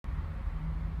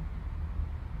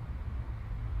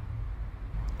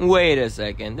Wait a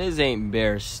second, this ain't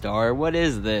Bear Star. What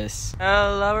is this?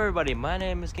 Hello everybody, my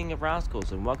name is King of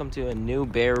Rascals and welcome to a new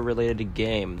bear related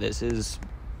game. This is,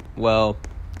 well,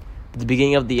 the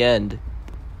beginning of the end.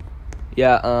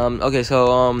 Yeah, okay,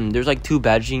 so there's like two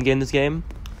badges you can get in this game.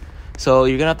 So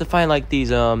you're gonna have to find like these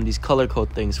color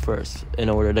code things first in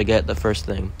order to get the first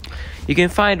thing. You can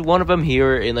find one of them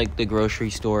here in like the grocery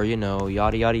store, you know,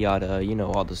 yada yada yada, you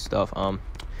know, all this stuff.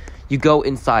 You go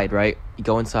inside, right? You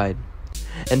go inside.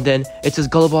 And then it says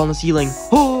gullible on the ceiling.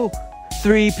 Oh,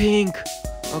 3 pink.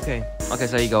 Okay,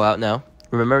 so you go out now.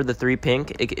 Remember the 3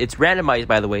 pink? It's randomized,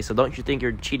 by the way, so don't you think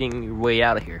you're cheating your way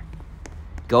out of here.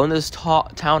 Go in this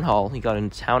town hall. You got in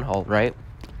town hall, right?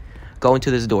 Go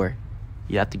into this door.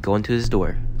 You have to go into this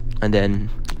door. And then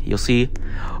you'll see.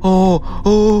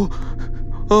 Oh,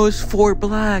 it's 4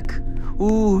 black.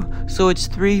 Ooh, so it's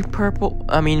 3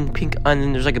 pink. And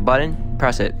then there's like a button.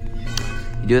 Press it.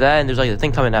 You do that, and there's like a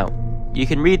thing coming out. You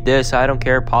can read this. I don't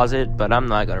care. Pause it, but I'm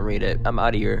not gonna read it. I'm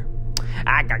out of here.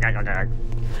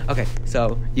 Okay,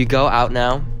 so you go out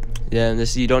now. Yeah,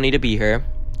 you don't need to be here.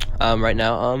 Right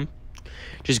now.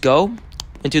 Just go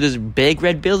into this big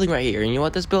red building right here. And you know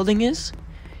what this building is?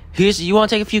 You want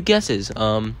to take a few guesses.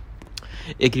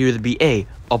 It could either be a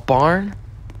barn,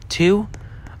 2,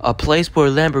 a place where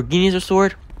Lamborghinis are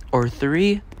stored, or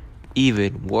 3,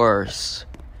 even worse,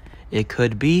 it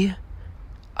could be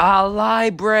a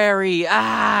library.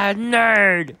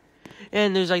 Nerd.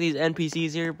 And there's like these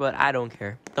NPCs here, but I don't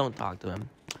care. Don't talk to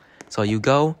them. So you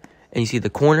go and you see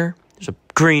the corner. There's a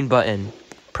green button.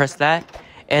 Press that,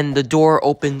 and the door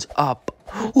opens up.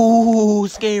 Ooh,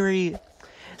 scary.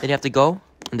 Then you have to go,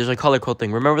 and there's a color code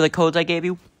thing. Remember the codes I gave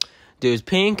you? There's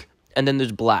pink, and then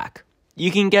there's black. You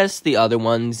can guess the other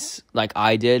ones like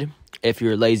I did if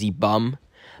you're a lazy bum.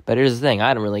 But here's the thing,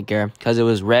 I don't really care because it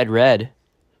was red.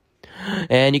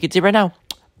 And you can see right now.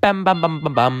 Bam, bam, bam,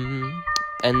 bam, bam.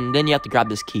 And then you have to grab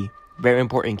this key. Very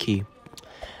important key.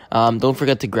 Don't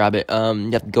forget to grab it.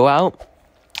 You have to go out,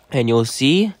 and you'll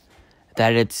see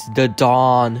that it's the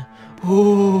dawn.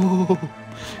 Ooh,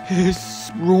 it's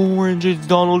orange. It's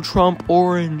Donald Trump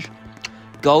orange.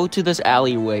 Go to this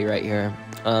alleyway right here.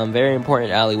 Very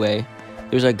important alleyway.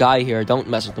 There's a guy here. Don't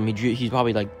mess with him. He's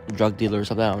probably like a drug dealer or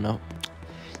something. I don't know.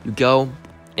 You go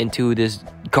into this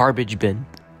garbage bin,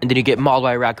 and then you get mauled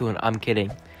by a raccoon. I'm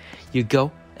kidding. You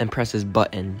go and press this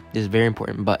button. This very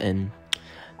important button.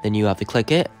 Then you have to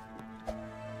click it.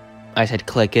 I said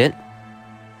click it.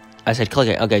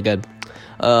 Okay, good.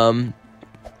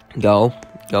 Go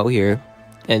here.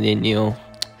 And then you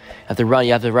have to run.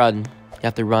 You have to run.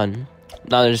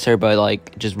 Not necessarily, but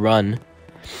like, just run.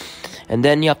 And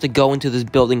then you have to go into this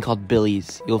building called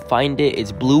Billy's. You'll find it.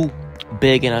 It's blue,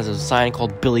 big, and has a sign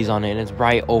called Billy's on it. And it's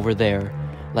right over there.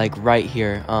 Like, right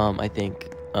here. I think.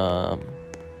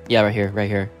 Yeah, right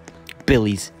here.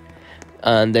 Billy's.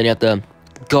 And then you have to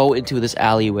go into this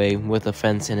alleyway with a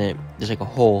fence in it. There's like a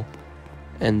hole.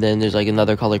 And then there's like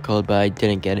another color code, but I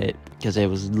didn't get it because I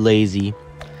was lazy. You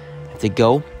have to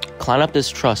go, climb up this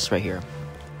truss right here.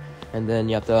 And then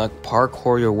you have to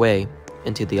parkour your way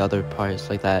into the other parts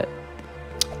like that.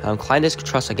 Climb this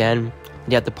truss again.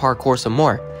 You have to parkour some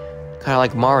more. Kind of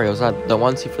like Mario. It's not the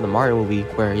one scene for the Mario movie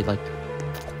where he like,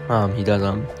 he does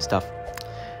stuff.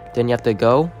 Then you have to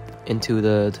go into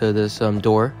this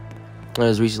door that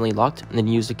was recently locked, and then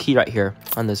you use the key right here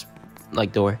on this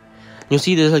like door. And you'll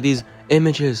see there's like these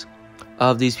images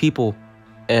of these people,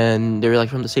 and they're like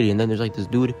from the city. And then there's like this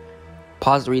dude.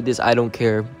 Pause to read this. I don't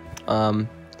care. And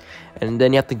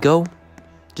then you have to go,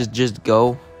 just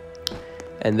go.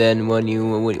 And then when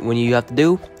you have to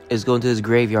do is go into this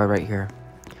graveyard right here,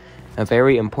 a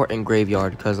very important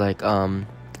graveyard because like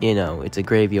you know, it's a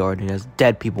graveyard and it has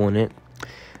dead people in it.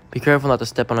 Be careful not to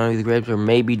step on any of the graves, or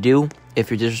maybe do if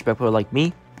you're disrespectful like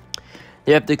me.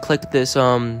 You have to click this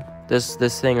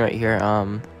this thing right here,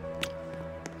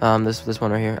 this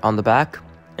one right here on the back,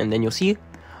 and then you'll see,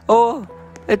 oh,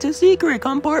 it's a secret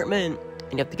compartment,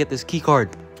 and you have to get this key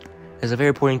card. It's a very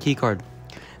important key card.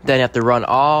 Then you have to run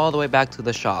all the way back to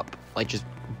the shop, like just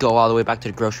go all the way back to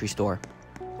the grocery store.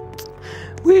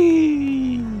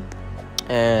 Whee!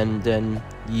 And then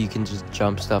you can just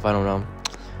jump stuff. I don't know.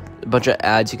 A bunch of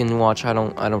ads you can watch. I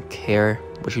don't care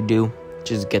what you do.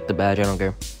 Just get the badge. I don't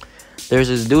care. There's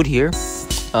this dude here.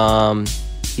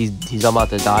 He's about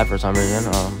to die for some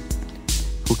reason.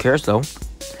 Who cares though?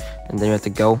 And then you have to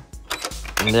go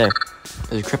in there.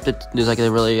 There's cryptid. There's like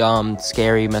a really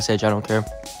scary message. I don't care.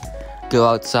 Go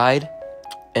outside,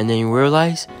 and then you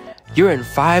realize you're in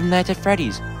Five Nights at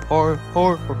Freddy's. Horror.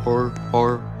 All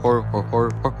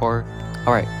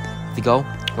right, to go.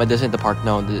 Wait, this isn't the park.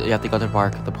 No, you have to go to the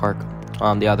park. The park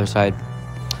on the other side.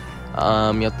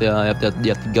 You have to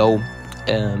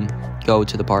go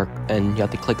to the park, and you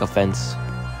have to click a fence.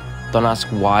 Don't ask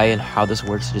why and how this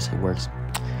works. It works.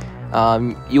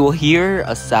 You will hear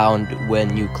a sound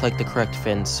when you click the correct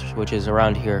fence, which is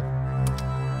around here.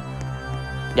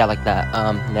 Yeah, like that.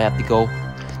 You have to go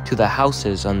to the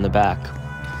houses on the back.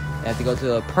 You have to go to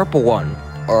the purple one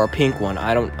or a pink one.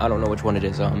 I don't know which one it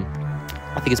is. I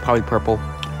think it's probably purple.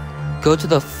 Go to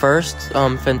the first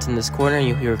fence in this corner, and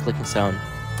you hear a clicking sound.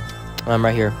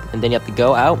 Right here, and then you have to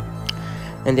go out,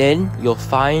 and then you'll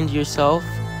find yourself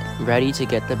ready to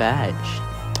get the badge.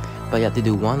 But you have to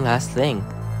do one last thing.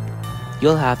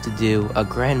 You'll have to do a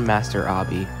Grandmaster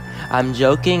obby. I'm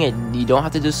joking, you don't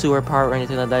have to do sewer part or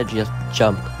anything like that, just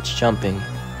jump. It's jumping.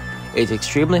 It's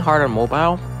extremely hard on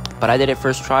mobile, but I did it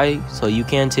first try, so you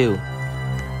can too.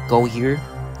 Go here,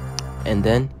 and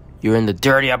then you're in the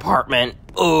dirty apartment.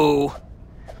 Ooh.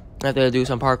 I have to do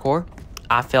some parkour.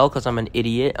 I fell because I'm an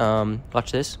idiot.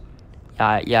 Watch this.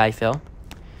 Yeah, I fell.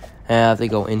 And I have to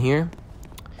go in here.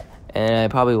 And I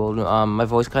probably will, my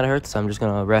voice kind of hurts, so I'm just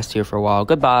going to rest here for a while.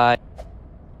 Goodbye.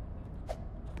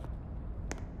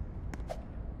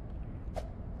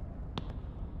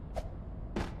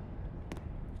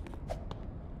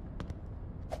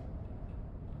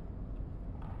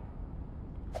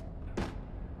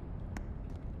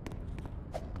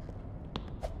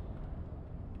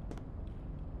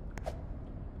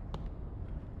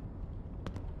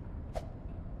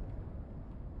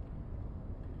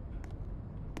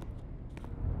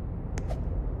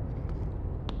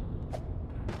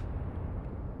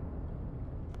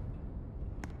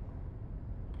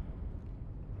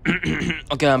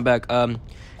 Okay, I'm back.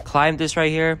 Climb this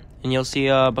right here, and you'll see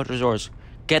a bunch of doors.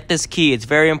 Get this key. It's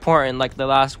very important, like the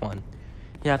last one.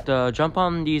 You have to jump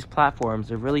on these platforms.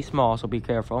 They're really small, so be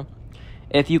careful.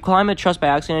 If you climb a truss by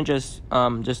accident, just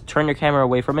turn your camera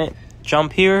away from it.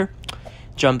 Jump here,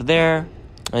 jump there,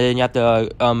 and then you have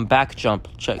to back jump,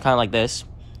 kind of like this.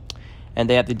 And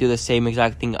they have to do the same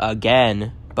exact thing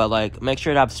again, but like make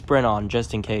sure to have sprint on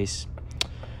just in case.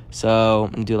 So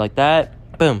do like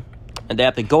that. Boom. And they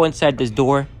have to go inside this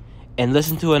door and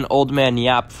listen to an old man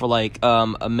yap for like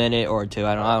a minute or two.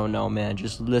 I don't know, man.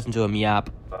 Just listen to him yap.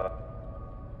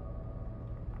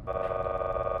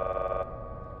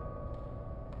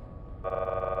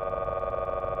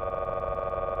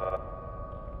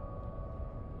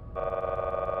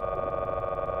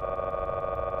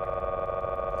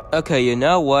 Okay, you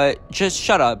know what? Just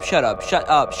shut up.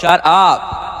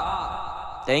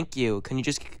 Thank you. Can you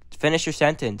just finish your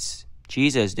sentence?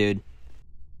 Jesus, dude.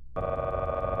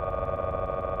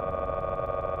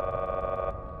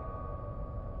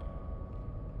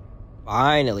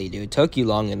 Finally, dude. Took you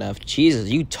long enough. Jesus,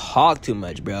 you talk too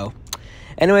much, bro.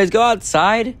 Anyways, go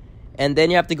outside, and then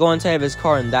you have to go inside of his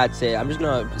car, and that's it. I'm just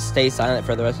gonna stay silent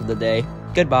for the rest of the day.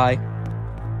 Goodbye.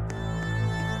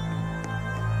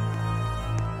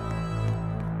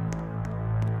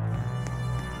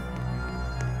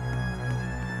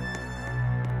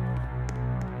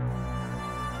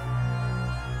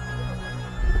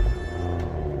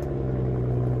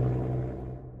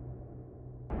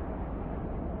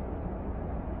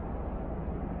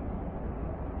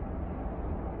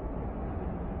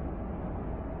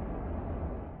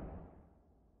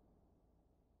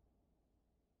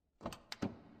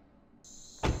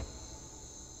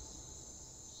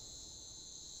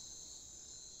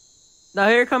 Now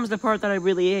here comes the part that I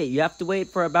really hate. You have to wait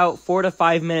for about 4 to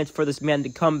 5 minutes for this man to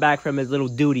come back from his little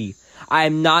duty. I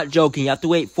am not joking. You have to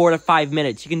wait 4 to 5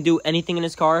 minutes. You can do anything in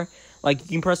his car. Like, you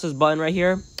can press this button right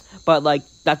here. But, like,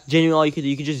 that's genuinely all you can do.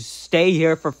 You can just stay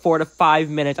here for 4 to 5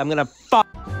 minutes. I'm gonna fuck.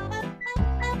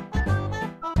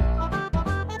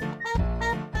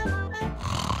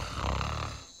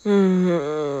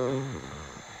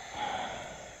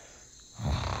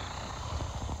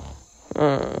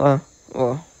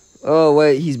 Oh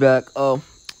wait, he's back.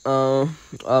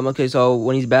 Okay, so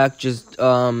when he's back, just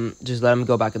let him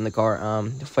go back in the car.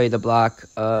 Fade to black.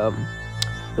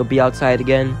 He'll be outside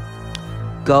again.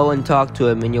 Go and talk to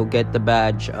him, and you'll get the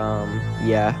badge.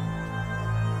 Yeah.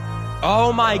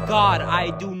 Oh my God, I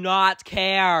do not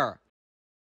care.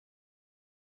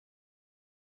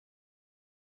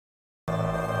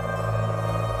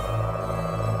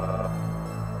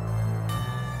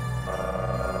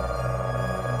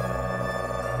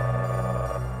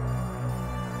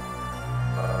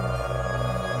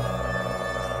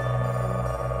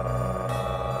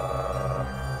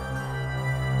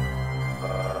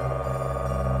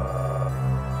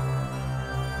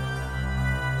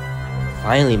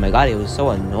 Finally, my God, it was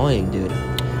so annoying, dude.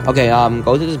 Okay,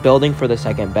 go to this building for the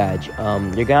second badge.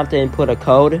 You're gonna have to input a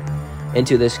code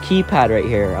into this keypad right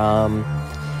here.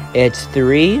 It's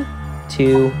 3,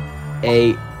 2,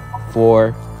 8,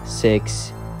 4,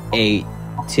 6, 8,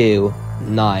 2,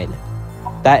 9.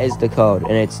 That is the code,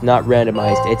 and it's not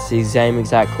randomized. It's the same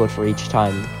exact code for each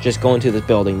time. Just go into this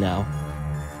building now.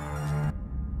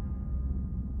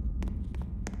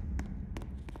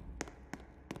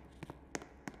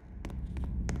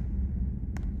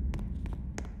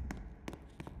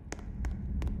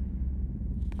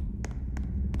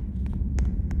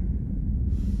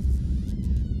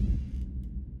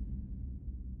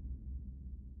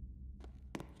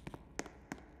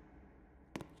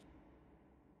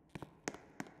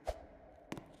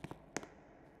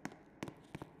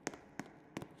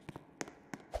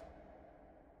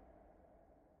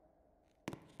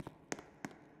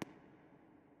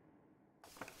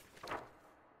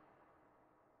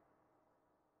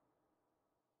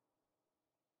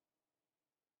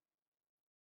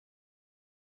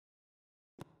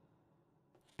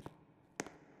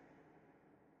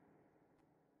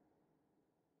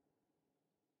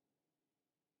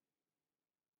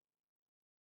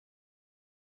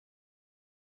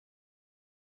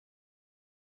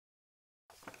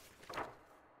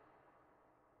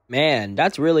 Man,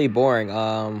 that's really boring.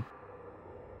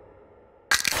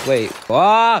 Wait.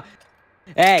 Ah!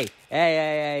 Hey,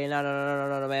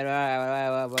 no, man.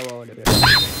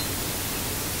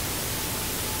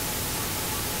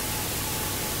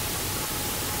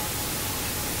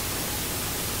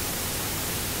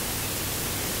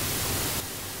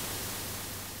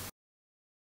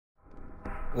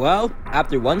 Well,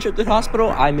 after one trip to the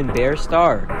hospital, I'm in Bear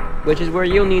Star, which is where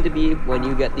you'll need to be when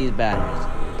you get these banners.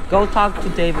 Go talk to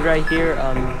David right here.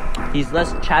 He's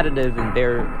less chattative and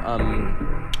Bear.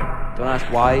 Don't ask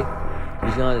why.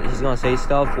 He's gonna say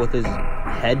stuff with his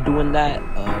head doing that.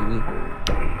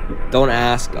 Don't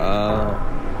ask.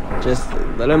 Just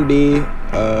let him be.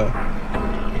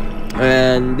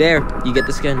 And there, you get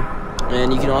the skin,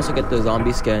 and you can also get the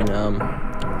zombie skin.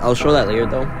 I'll show that later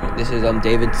though. This is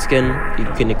David's skin. You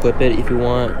can equip it if you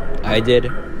want. I did.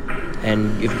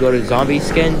 And if you go to zombie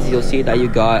skins, you'll see that you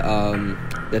got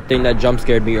the thing that jump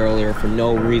scared me earlier for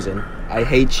no reason. I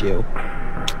hate you.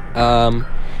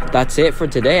 That's it for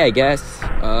today, I guess.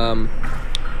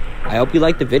 I hope you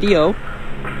liked the video.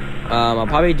 I'll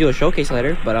probably do a showcase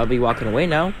later, but I'll be walking away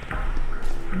now.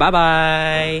 Bye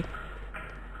bye.